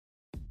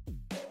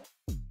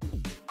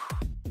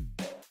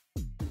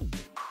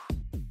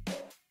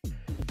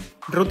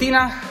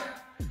Rutina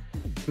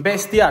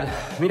bestial.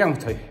 Mira cómo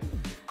estoy.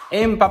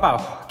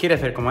 Empapado.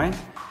 ¿Quieres ver cómo es?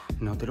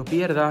 No te lo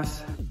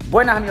pierdas.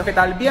 Buenas amigos, ¿qué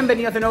tal?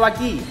 Bienvenidos de nuevo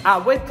aquí a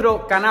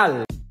vuestro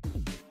canal.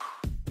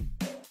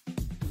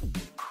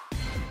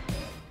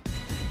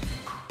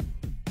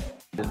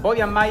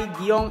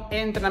 Body&Mind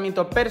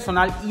entrenamiento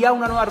personal y a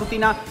una nueva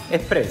rutina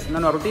express. Una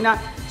nueva rutina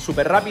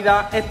súper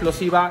rápida,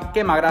 explosiva,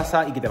 quema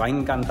grasa y que te va a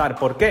encantar.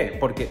 ¿Por qué?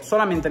 Porque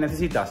solamente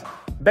necesitas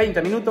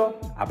 20 minutos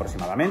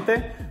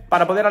aproximadamente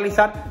para poder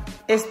realizar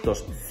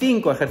estos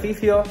 5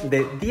 ejercicios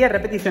de 10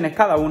 repeticiones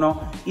cada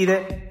uno y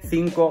de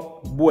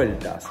 5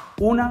 vueltas,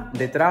 una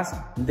detrás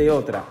de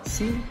otra,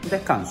 sin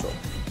descanso,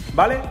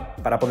 ¿vale?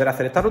 Para poder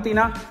hacer esta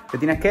rutina te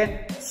tienes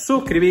que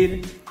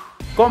suscribir,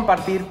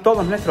 compartir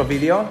todos nuestros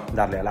vídeos,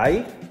 darle a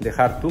like,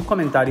 dejar tus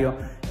comentarios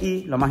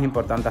y, lo más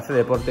importante, hacer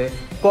deporte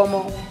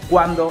como,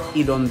 cuando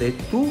y donde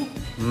tú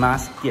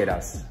más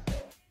quieras.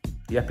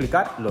 Voy a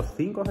explicar los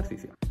 5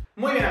 ejercicios.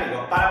 Muy bien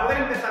amigos, para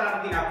poder empezar la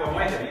rutina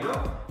como es debido,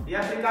 voy a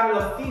explicar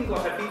los 5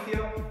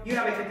 ejercicios y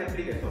una vez que te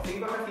explique estos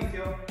 5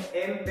 ejercicios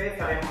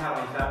empezaremos a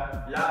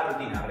realizar la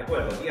rutina.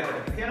 Recuerdo, 10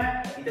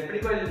 repeticiones y te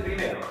explico el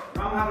primero.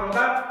 Nos vamos a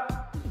colocar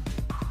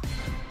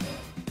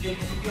en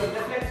posición de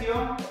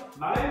flexión,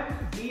 ¿vale?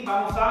 Y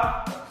vamos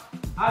a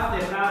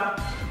alternar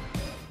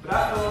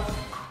brazos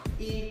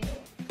y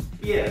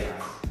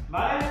piernas,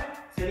 ¿vale?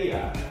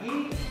 Sería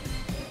aquí,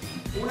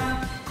 1,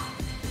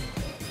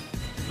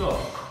 2,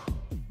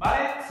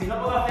 ¿vale? Si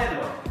no puedo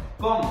hacerlo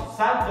con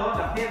salto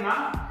las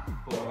piernas,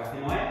 pues lo que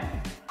hacemos es,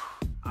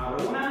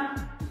 abro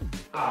una,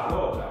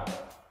 abro otra,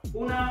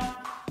 una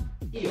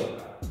y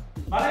otra,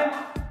 ¿vale?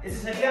 Ese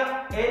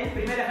sería el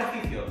primer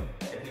ejercicio.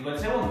 Te explico el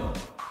segundo.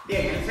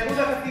 Bien, en el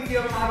segundo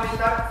ejercicio vamos a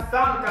realizar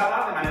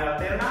zancadas de manera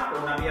alterna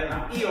con una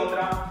pierna y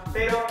otra,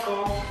 pero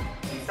con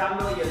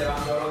pisando y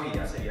elevando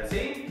rodillas. Sería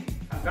así,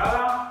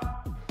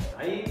 zancada,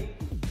 ahí,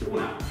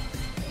 1,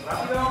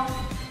 rápido,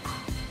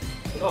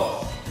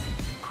 2,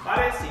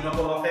 ¿vale? Si no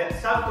puedo hacer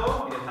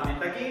salto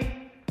directamente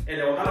aquí,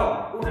 elevo talón,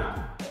 1,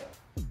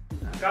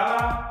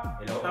 zancada,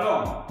 elevo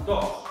talón,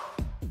 2,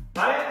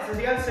 ¿vale? Ese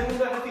sería el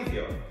segundo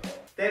ejercicio.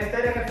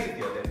 Tercer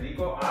ejercicio, te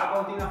explico a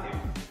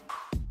continuación.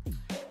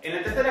 En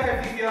el tercer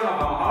ejercicio nos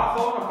vamos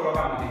abajo, nos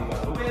colocamos en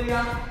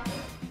cuadrupedia,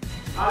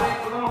 ¿vale?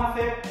 Y vamos a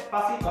hacer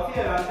pasito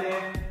hacia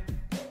adelante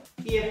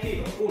y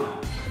estiro. 1,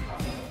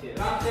 pasito hacia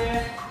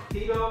adelante,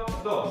 estiro,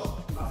 2,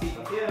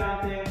 pasito hacia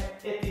adelante,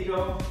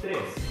 estiro, 3,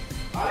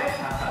 ¿vale?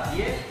 Hasta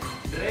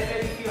 10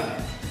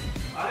 repeticiones,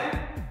 ¿vale?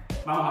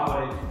 Vamos a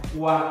por el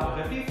cuarto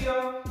ejercicio,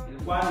 el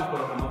cual nos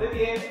colocamos de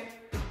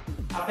pie,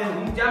 hacemos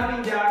un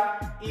jumping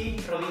jack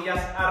y rodillas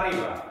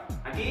arriba.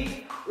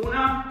 Aquí,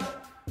 1,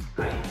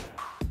 ahí.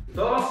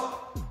 2,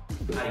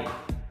 ahí.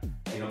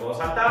 Si no puedo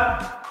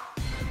saltar,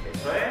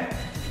 eso es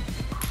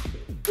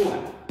 1,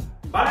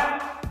 ¿vale?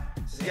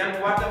 Ese sería el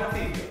cuarto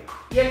ejercicio.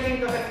 Y el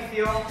quinto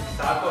ejercicio,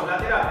 saltos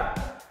laterales.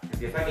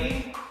 Empiezo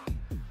aquí,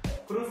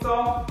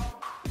 cruzo,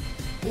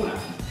 1,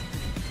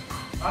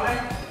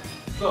 ¿vale?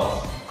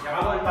 2,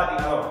 llamado el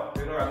patinador.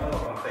 Yo creo que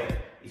algunos lo conocéis.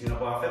 Y si no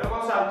puedo hacerlo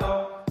con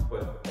salto,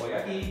 pues voy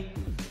aquí,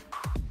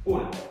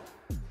 1,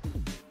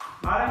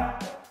 ¿vale?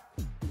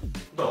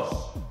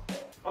 2.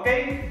 ¿Ok?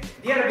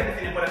 10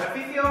 repeticiones por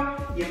ejercicio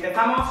y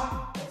empezamos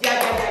ya.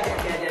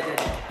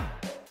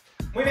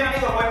 Muy bien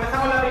amigos, pues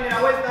empezamos la primera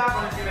vuelta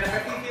con el primer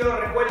ejercicio.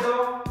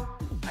 Recuerdo,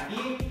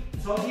 aquí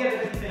son 10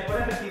 repeticiones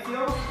por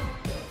ejercicio,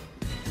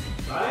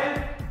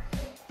 ¿vale?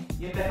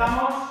 Y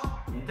empezamos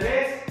en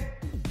 3,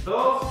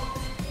 2,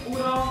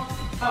 1,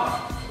 vamos.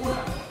 1,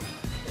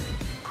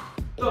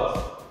 2,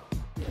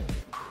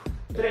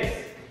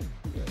 3,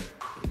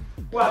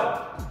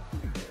 4,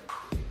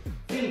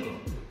 5,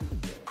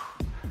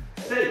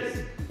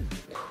 6,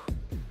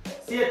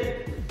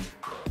 7,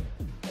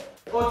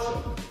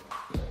 8,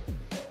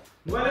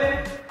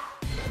 9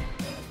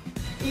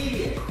 y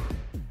 10.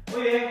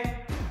 Muy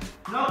bien.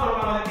 Nos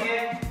colocamos de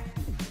pie.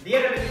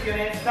 10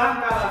 repeticiones,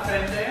 zancada al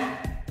frente.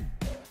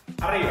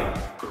 Arriba.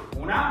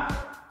 1,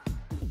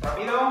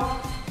 rápido.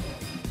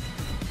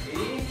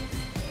 Y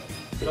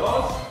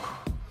 2,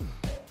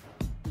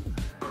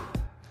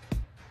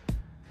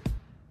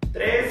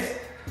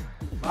 3,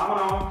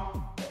 vámonos.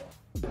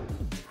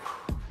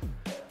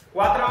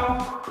 4,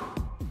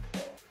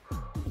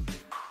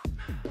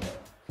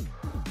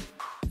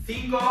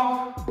 5,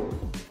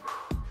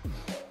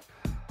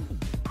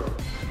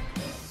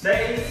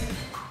 6,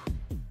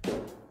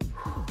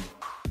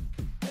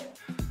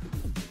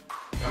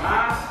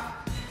 más,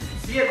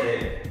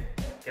 7,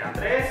 quedan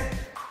 3,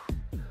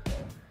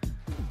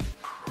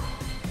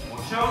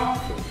 8,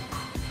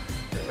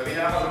 después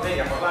viene la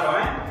cuadruplegia, por claro,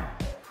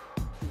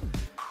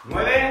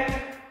 9,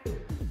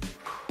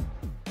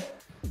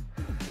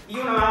 y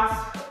uno más,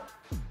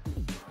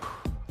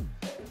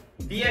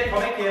 10 con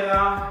la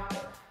izquierda.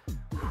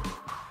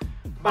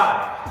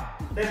 Vale,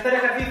 tercer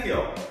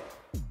ejercicio,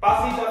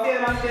 pasito hacia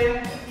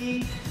adelante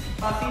y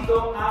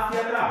pasito hacia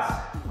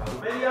atrás.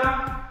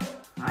 Cuadrupedia,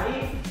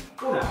 ahí,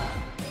 1,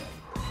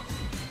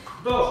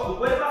 2, tu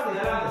cuerpo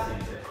hacia adelante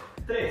siempre,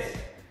 3,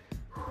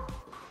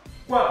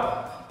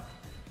 4,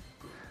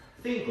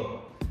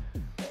 5,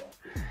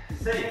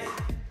 6,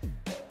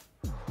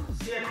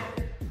 7,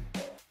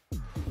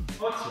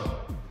 8,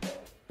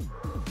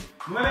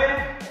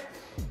 9,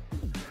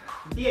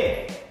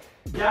 10.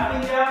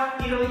 Jumping ya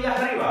y rodillas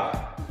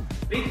arriba.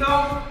 ¿Listo?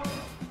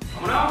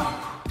 Vámonos.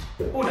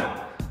 1,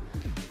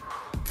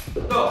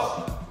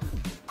 2,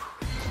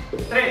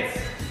 3,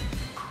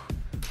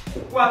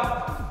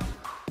 4,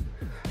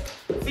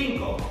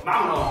 5.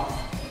 Vámonos.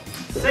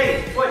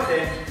 6,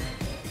 fuerte.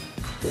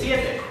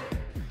 7,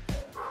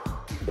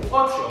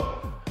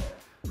 8,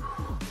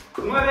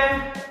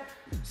 9,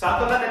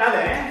 saltos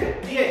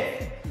laterales,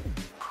 10.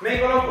 Me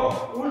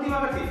coloco, último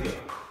ejercicio.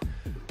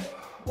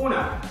 1,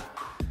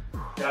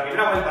 de la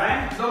primera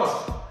vuelta,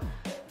 2,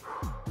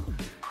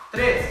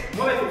 3,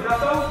 mueve tus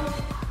brazos.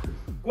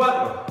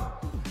 4,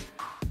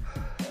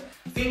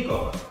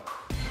 5,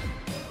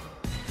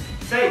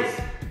 6,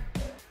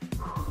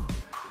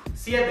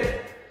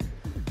 7,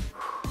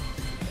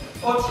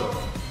 8,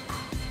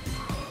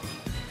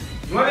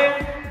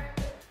 9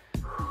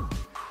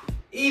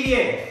 y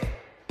 10.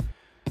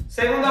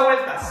 Segunda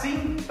vuelta,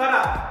 sin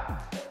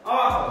parar.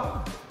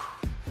 Abajo.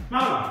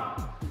 Vámonos.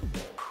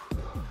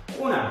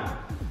 1,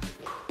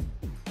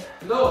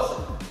 2,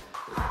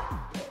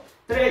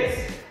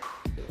 3,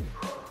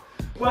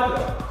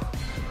 4,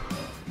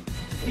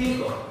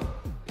 5,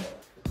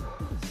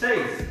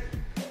 6,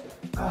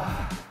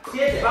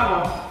 7,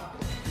 vamos.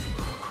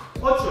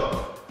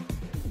 8,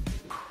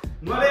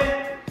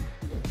 9,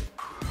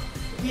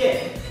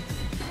 10.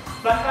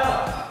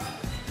 Flancada.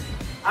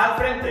 Al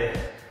frente.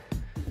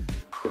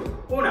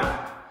 1.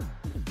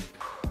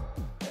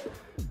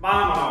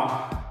 Vámonos.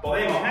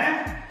 Podemos,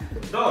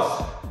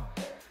 2.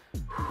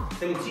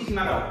 Hace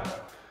muchísima calor.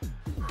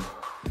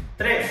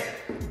 3.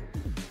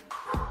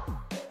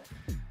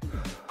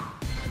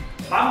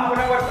 Vamos por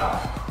la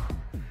cuarta.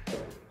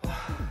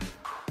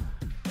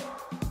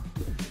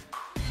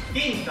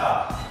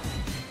 Quinta.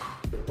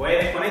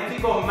 Puedes con esto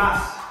y con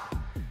más.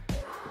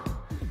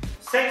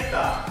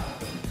 Sexta.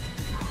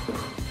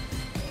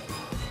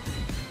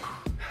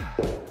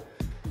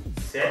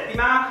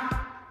 Séptima.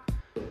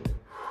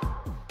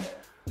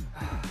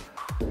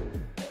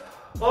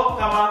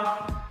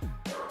 Octava.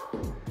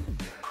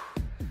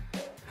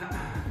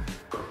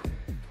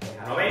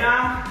 La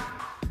novena.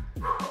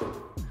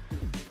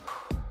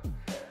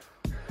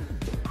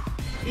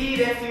 Y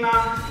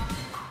décima.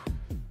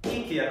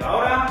 Izquierda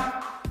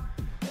ahora.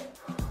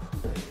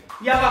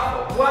 Y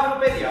abajo,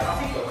 cuadrupedia,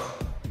 pasitos.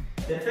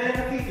 Tercer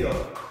ejercicio.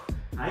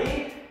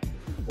 Ahí.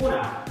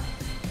 1,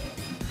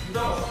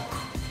 2,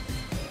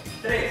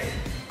 3,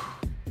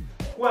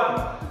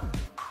 4,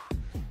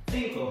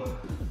 5,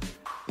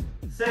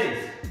 6,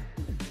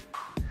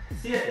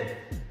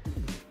 7,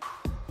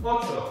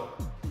 8,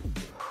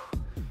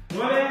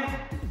 9,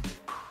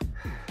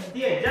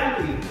 10.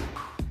 Jumping.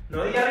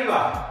 Rodilla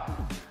arriba.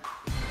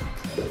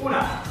 1,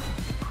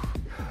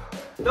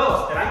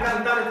 2. Te va a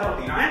encantar esta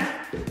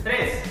rutina,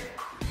 3,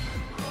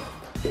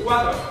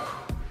 4,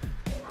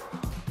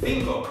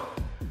 5,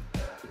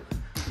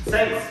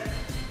 6,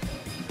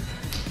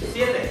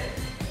 7,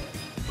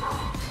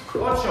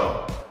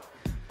 8,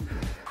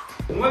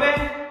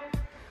 9,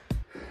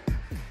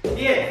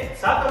 10.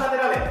 Saltos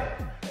laterales.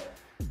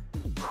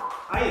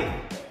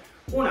 Ahí.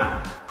 1,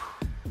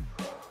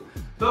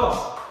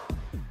 2,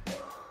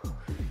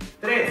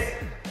 3,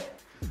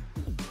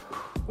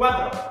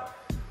 4,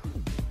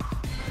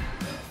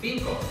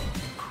 5,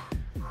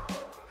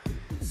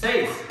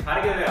 6.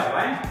 Ahora que de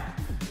agua,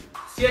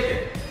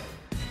 7,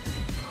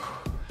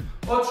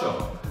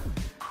 8,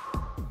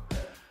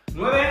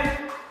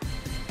 9,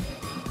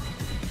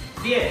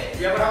 10.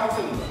 Voy a parar un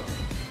segundo.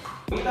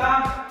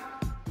 Vuelta.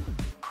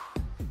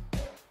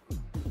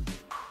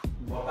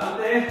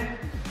 Importante.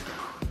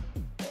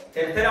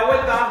 Tercera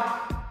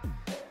vuelta.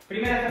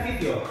 Primer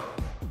ejercicio.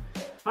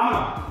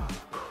 Vámonos.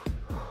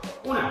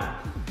 1,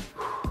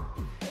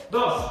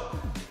 2,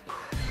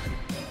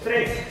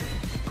 3,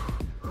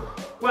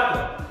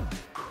 4,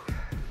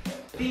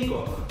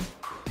 5,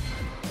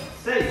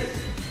 6,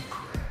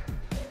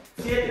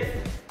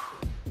 7,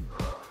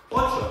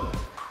 8,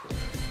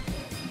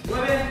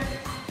 9,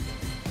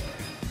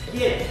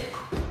 10.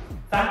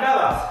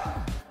 Zancadas.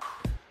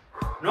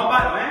 No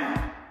paro,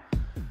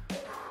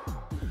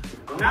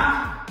 1,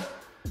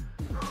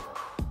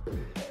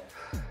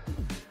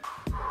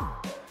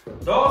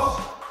 2,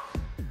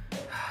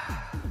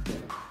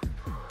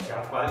 ya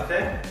los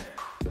cuádriceps.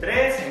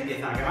 3,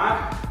 empiezan a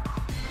quemar.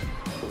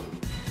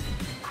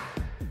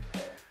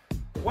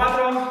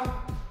 4,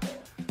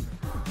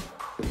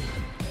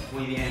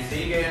 muy bien,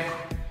 sigue.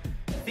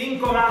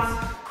 5 más.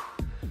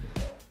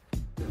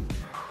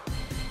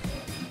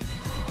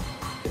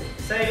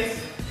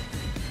 6,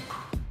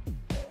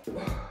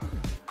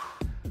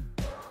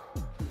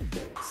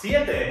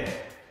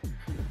 7,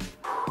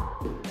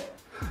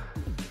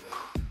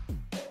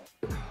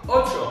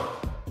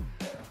 8,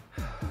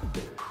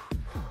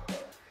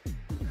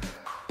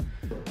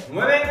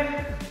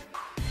 9,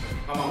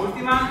 vamos,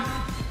 última,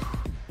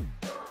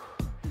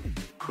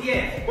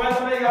 10,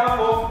 4 media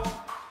abajo,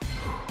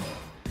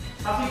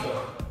 pasito,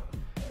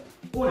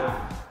 1,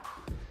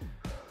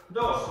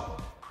 2,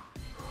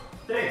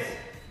 3,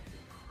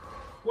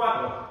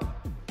 4,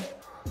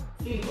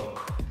 5,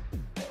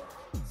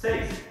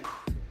 6,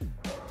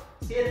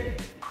 7,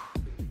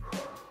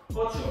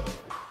 8,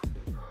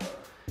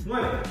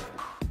 9,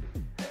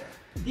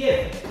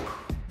 10.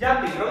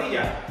 Jumping,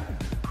 rodilla.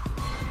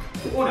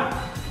 1,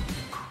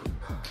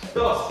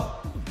 2,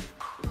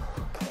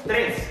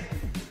 3,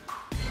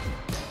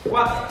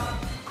 4,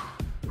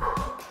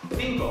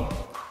 5,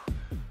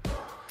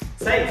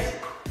 6,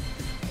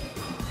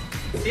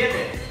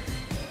 7,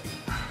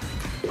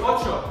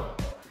 8,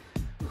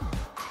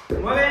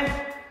 9,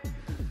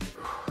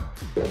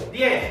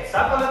 10.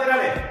 Saltos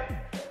laterales.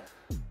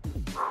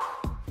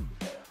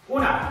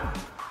 1,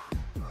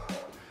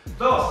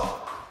 2,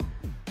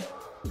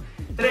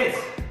 3,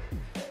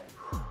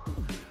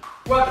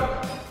 4,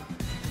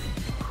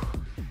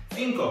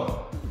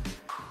 5,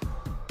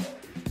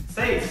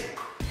 6,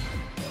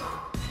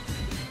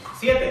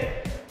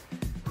 7,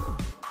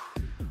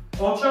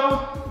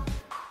 8,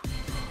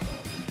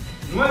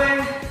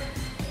 9,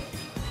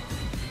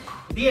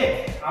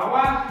 10.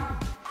 Agua.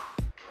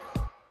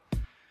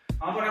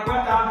 Vamos por la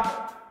cuarta.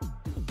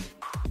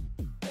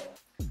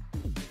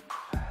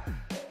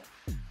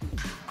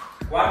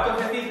 Cuarto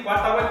ejercicio,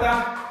 cuarta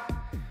vuelta.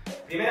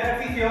 Primer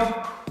ejercicio.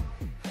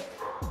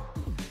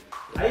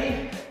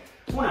 Ahí.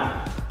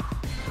 1,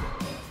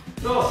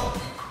 2,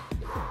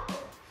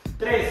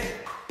 3,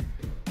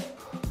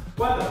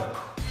 4,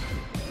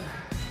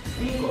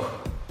 5,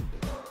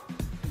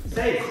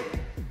 6,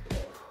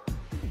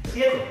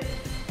 7,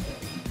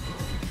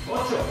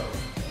 8,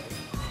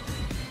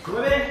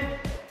 9,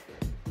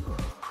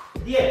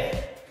 10.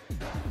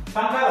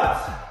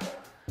 Zancadas.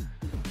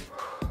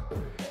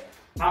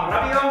 Vamos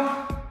rápido.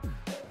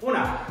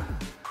 1,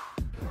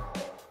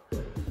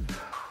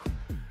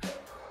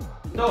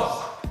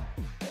 2,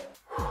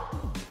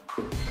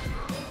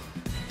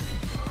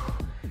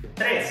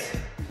 3.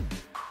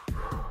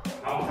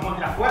 Vamos, estamos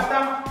en la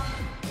cuarta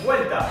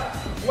vuelta.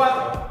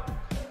 4,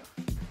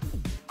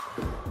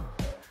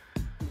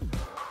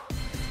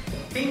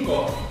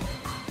 5,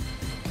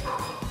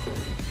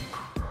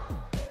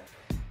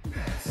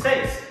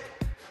 6.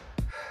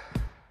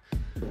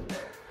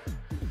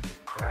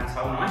 Te ha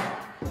cansado uno,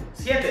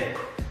 7.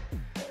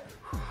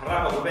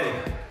 Rápido, tu pedio.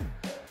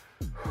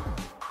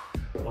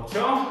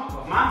 8,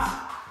 dos más.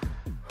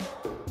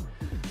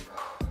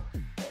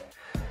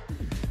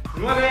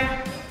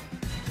 9,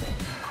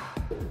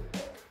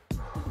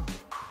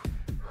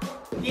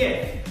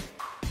 10.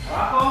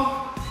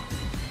 Abajo,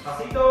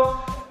 pasitos.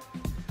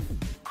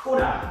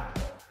 1,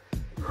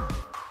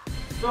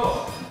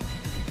 2,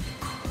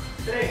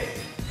 3,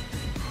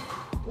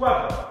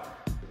 4,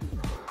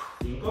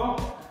 5,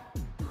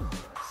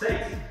 6,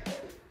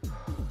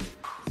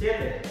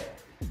 7,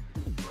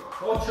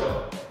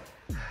 8,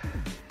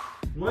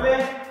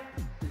 9,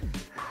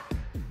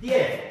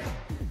 10.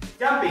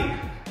 Jumping.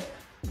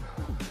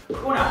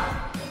 1,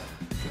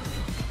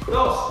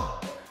 2,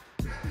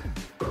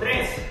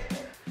 3,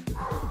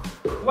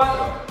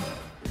 4.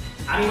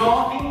 Ánimo.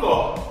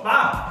 5.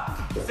 Va.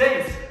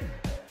 6.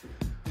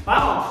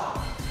 Vamos.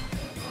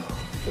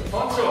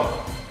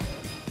 8,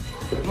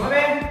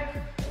 9,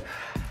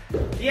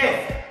 10.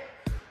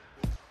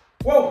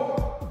 ¡Wow!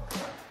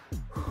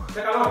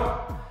 ¡Qué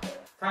calor!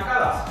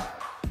 Zancadas.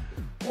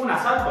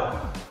 1, salto.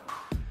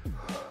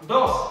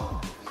 2,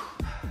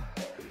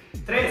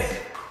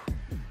 3,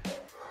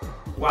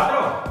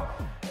 4,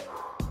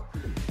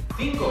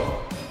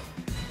 5.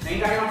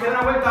 Venga, que nos queda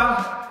una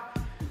vuelta.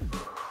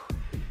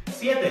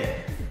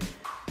 7,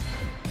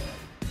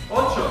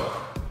 8,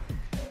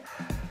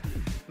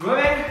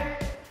 9,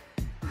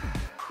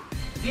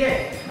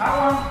 10.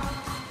 Agua.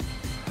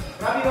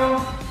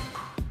 Rápido.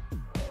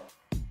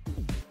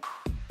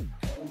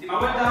 Última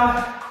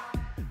vuelta.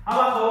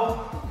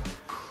 Abajo.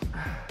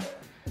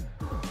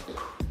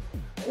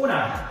 1,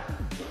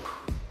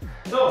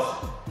 2,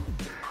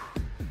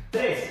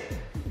 3,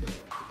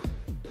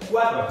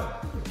 4,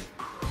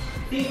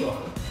 5,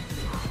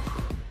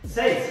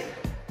 6,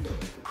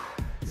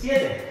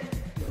 7,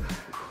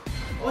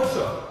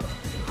 8,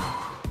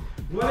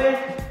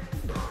 9,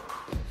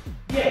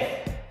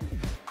 10.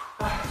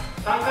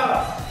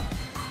 Zancadas.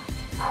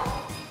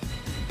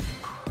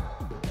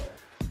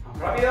 Vamos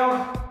rápido.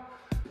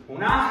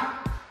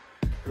 Una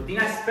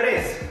rutina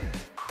express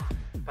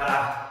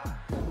para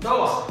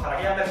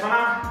aquellas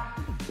personas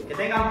que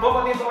tengan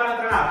poco tiempo para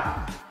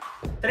entrenar.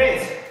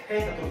 3,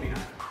 esta es tu rutina.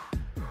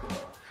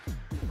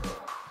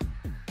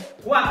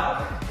 4,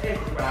 esta es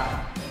tu rutina.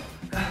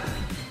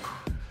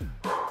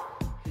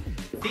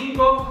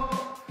 5,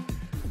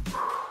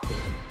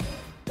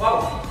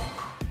 wow,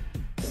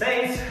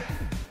 6,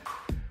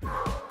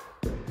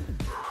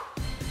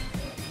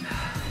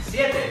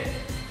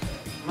 7,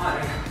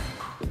 madre mía,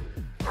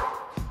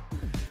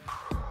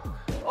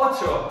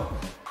 8,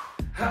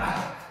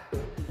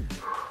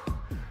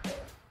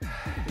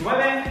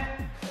 9,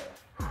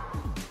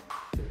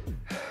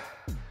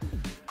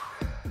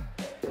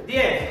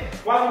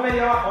 10, 4 y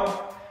medio abajo,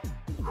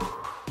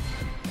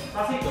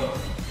 pasitos,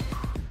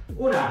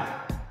 1,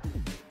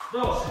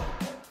 2,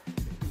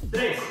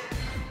 3,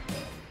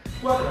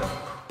 4,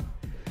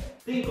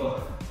 5,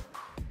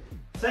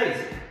 6,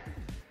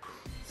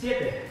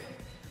 7,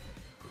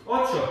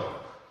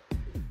 8,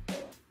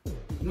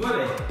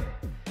 9,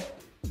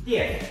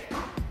 10.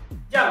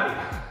 Jumping.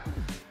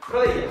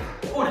 Rodilla.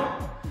 1,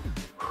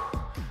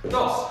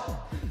 2,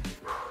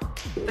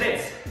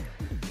 3,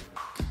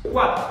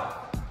 4,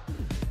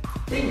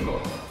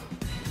 5,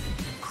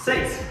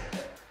 6,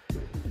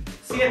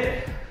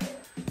 7,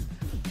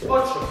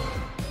 8,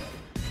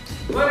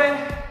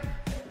 9,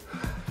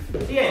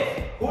 10.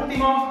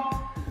 Último.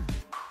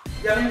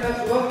 Ya me entra el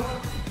sudor.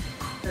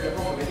 Me lo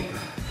pongo que pica.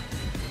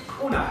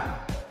 1,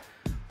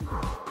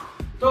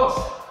 2,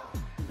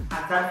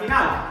 hasta el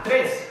final.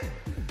 3,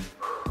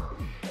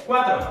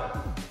 4,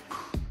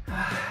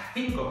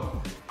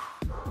 5,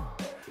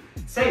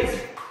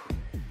 6,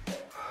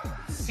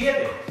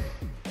 7,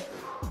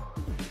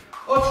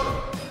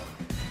 8,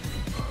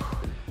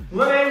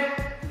 9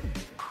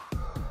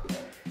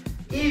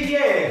 y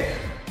 10.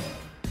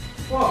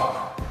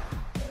 Wow.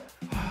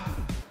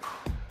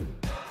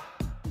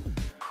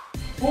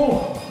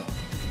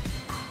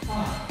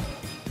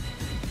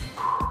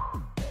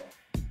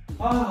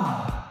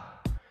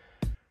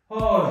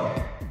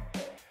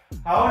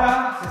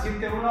 Ahora se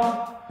siente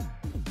uno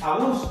a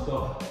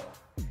gusto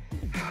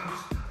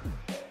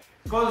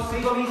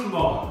consigo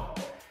mismo.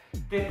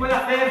 Después de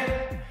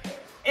hacer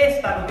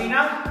esta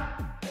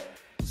rutina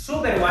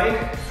súper guay,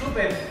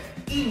 súper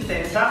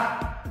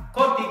intensa,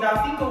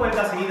 cortita, 5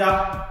 vueltas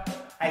seguidas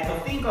a estos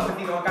 5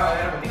 ejercicios que acabo de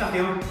ver a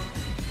continuación,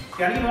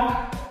 te animo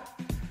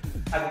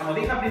a que, como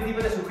dije al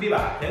principio, te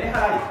suscribas, te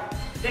dejas like,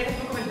 dejes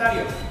tus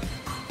comentarios.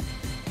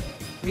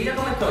 Mira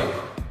cómo estoy.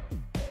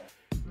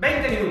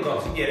 20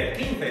 minutos si quieres,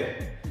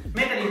 15.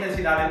 Mete la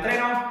intensidad al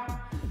entreno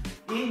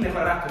y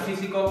mejorarás tu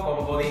físico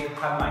con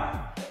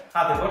Body&Mind.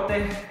 Haz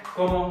deporte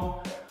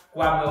como,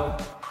 cuando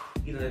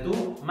y donde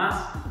tú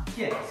más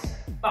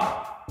quieras.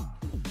 ¡Vamos!